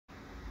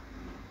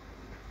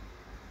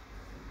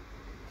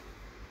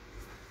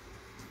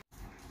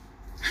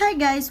Hi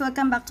guys,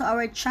 welcome back to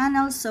our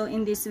channel. So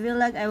in this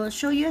vlog I will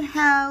show you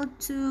how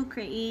to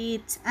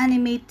create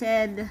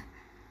animated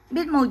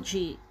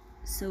Bitmoji.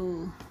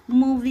 So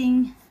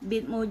moving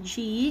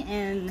Bitmoji,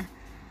 and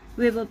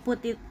we will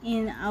put it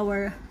in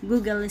our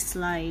Google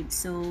slide.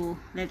 So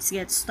let's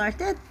get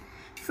started.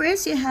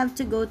 First you have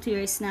to go to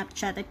your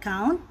Snapchat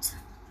account.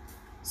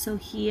 So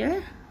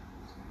here,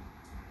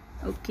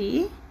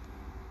 okay,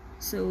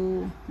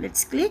 so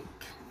let's click.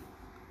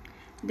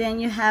 Then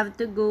you have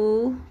to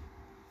go,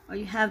 or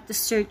you have to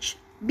search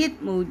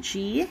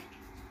Bitmoji.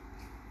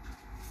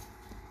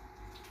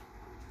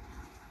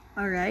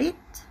 Alright,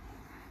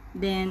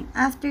 then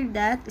after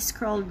that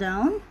scroll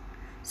down.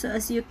 So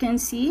as you can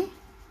see,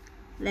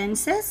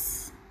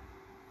 lenses.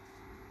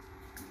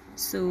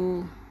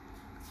 So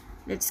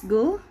let's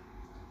go.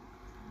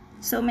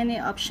 So many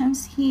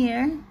options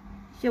here.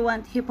 If you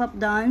want hip hop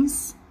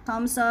dance,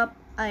 thumbs up,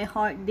 I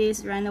heart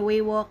this,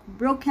 runaway walk,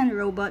 broken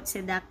robot,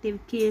 seductive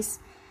kiss,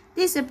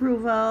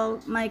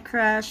 disapproval, my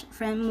crush,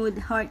 friend mood,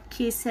 heart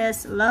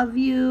kisses, love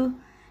you,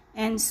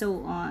 and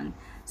so on.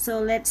 So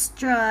let's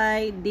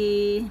try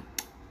the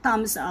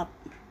thumbs up.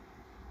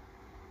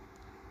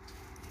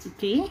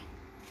 Okay,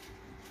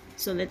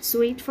 so let's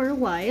wait for a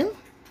while.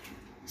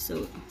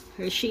 So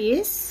here she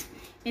is,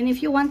 and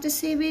if you want to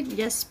save it,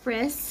 just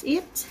press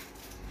it,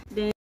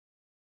 then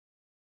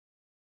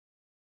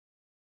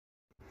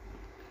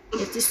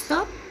hit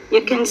stop.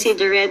 You can see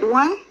the red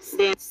one,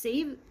 then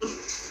save.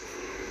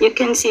 You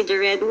can see the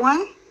red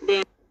one,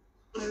 then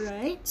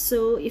alright.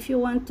 So if you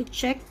want to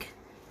check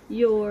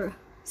your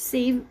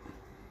save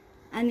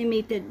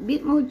animated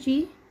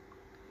Bitmoji,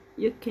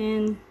 you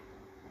can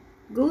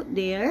go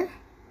there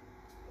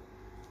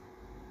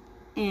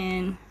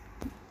and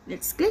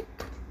let's click.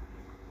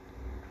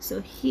 So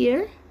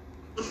here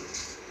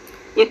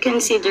you can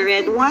see the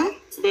red one,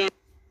 then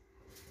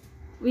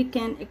we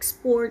can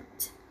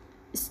export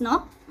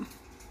snap.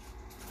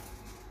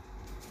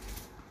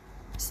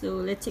 So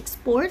let's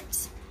export,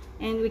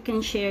 and we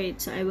can share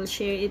it. So I will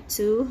share it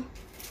to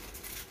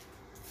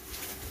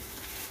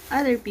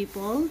other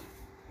people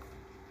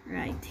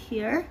right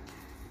here,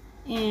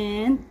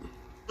 and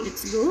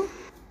let's go.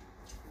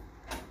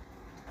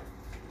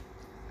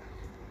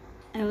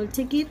 I will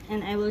take it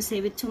and I will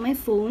save it to my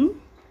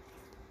phone.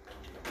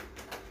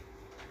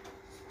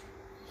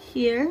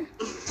 Here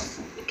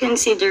you can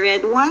see the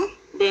red one,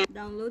 then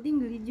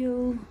downloading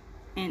video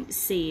and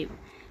save.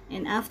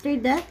 And after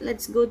that,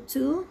 let's go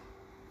to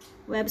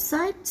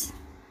website,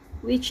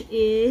 which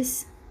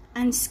is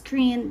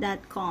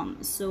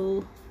unscreen.com.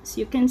 So as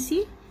you can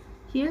see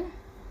here,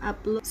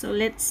 upload. So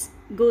let's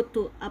go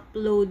to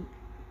upload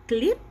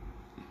clip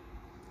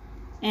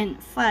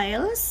and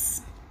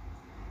files,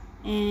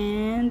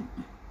 and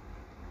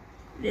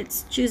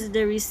let's choose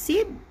the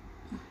receipt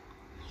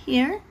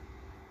here,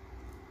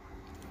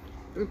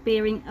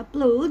 preparing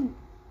upload.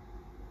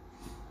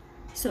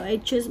 So I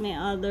choose my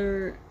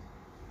other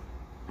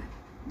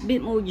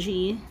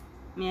Bitmoji,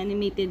 my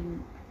animated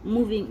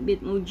moving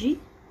Bitmoji.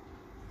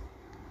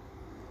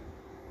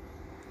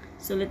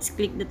 So let's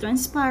click the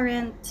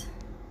transparent.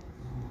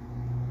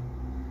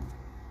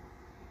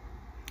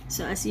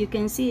 So as you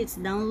can see, it's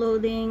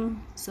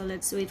downloading. So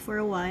let's wait for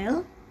a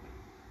while.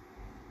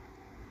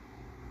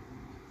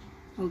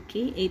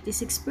 Okay,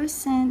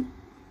 86%.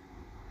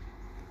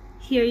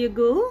 Here you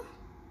go.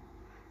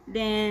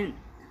 Then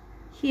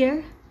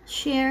here,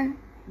 share,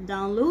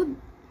 download.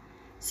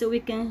 So we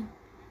can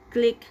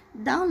click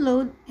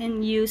download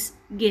and use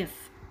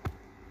GIF.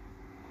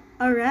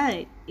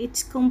 Alright,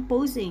 it's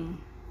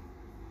composing.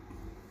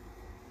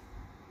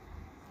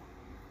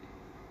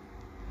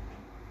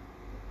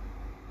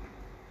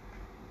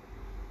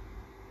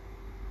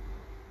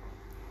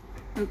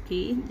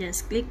 Okay,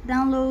 just click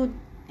download,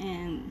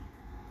 and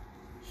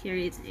here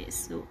it is.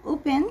 So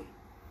open,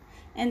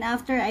 and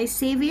after I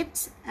save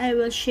it, I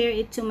will share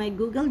it to my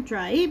Google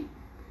Drive,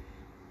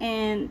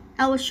 and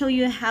I will show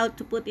you how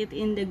to put it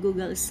in the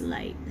Google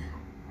slide.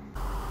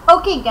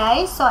 Okay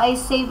guys, so I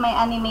saved my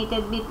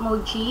animated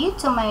Bitmoji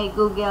to my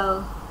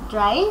Google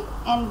Drive,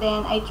 and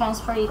then I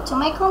transfer it to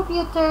my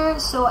computer.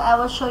 So I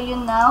will show you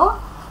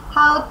now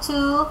how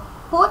to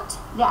put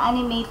the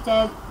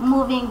animated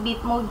moving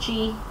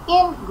Bitmoji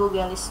in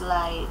Google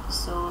slide.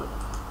 So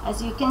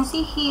as you can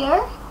see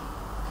here,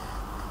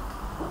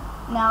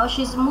 now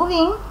she's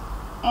moving,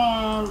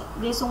 and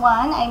this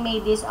one I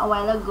made this a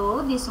while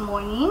ago, this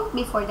morning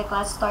before the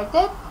class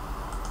started.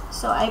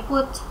 So I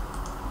put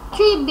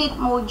 3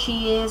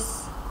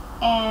 Bitmojis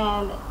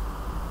and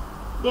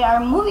they are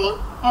moving,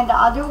 and the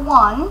other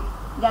one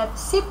that's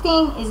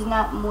sitting is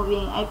not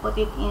moving. I put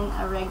it in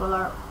a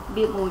regular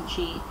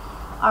Bitmoji.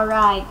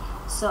 Alright,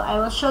 so I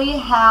will show you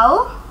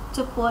how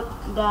to put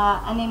the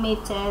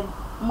animated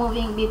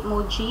moving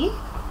Bitmoji.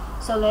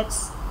 So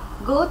let's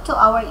go to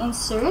our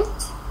insert,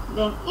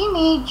 then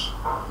image,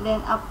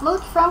 then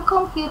upload from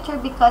computer,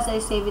 because I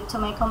save it to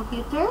my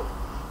computer.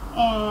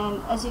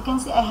 And as you can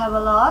see, I have a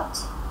lot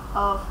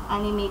of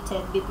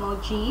animated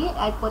Bitmoji.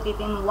 I put it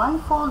in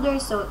one folder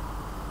so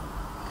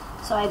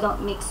I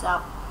don't mix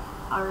up.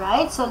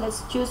 Alright, so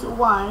let's choose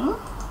one.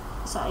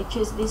 So I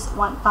choose this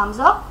one, thumbs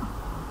up.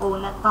 Oh,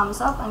 not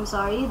thumbs up, I'm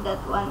sorry. That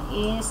one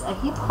is a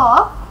hip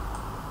hop.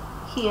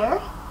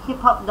 Here, hip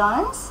hop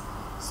dance.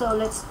 So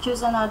let's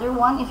choose another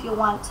one if you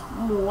want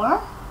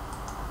more.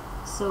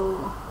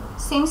 So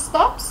same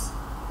steps.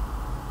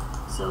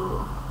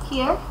 So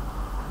here,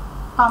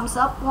 thumbs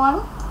up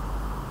one.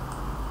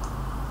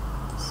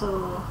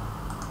 So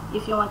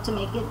if you want to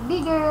make it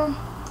bigger,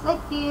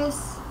 like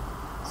this.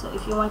 So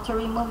if you want to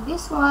remove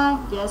this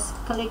one, just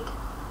click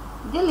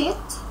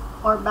delete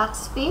or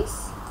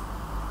backspace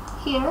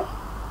here.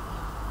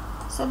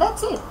 So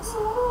that's it.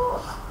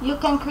 You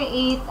can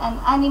create an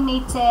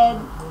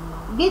animated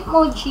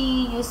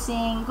Bitmoji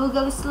using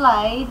Google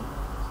Slide,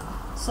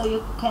 so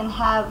you can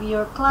have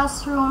your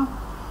classroom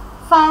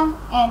fun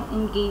and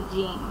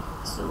engaging.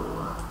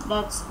 So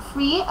that's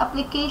free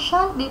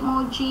application,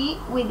 Bitmoji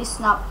with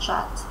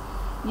Snapchat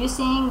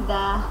using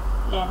the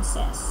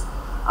lenses.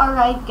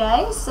 Alright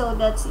guys, so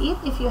that's it.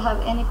 If you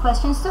have any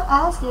questions to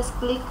ask, just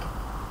click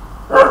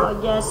or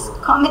just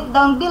comment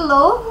down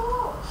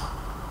below,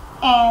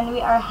 and we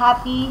are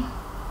happy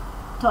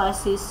to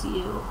assist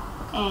you.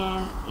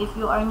 And if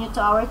you are new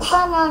to our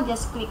channel,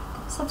 just click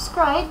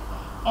subscribe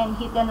and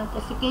hit the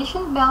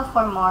notification bell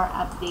for more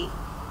updates.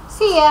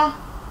 See ya!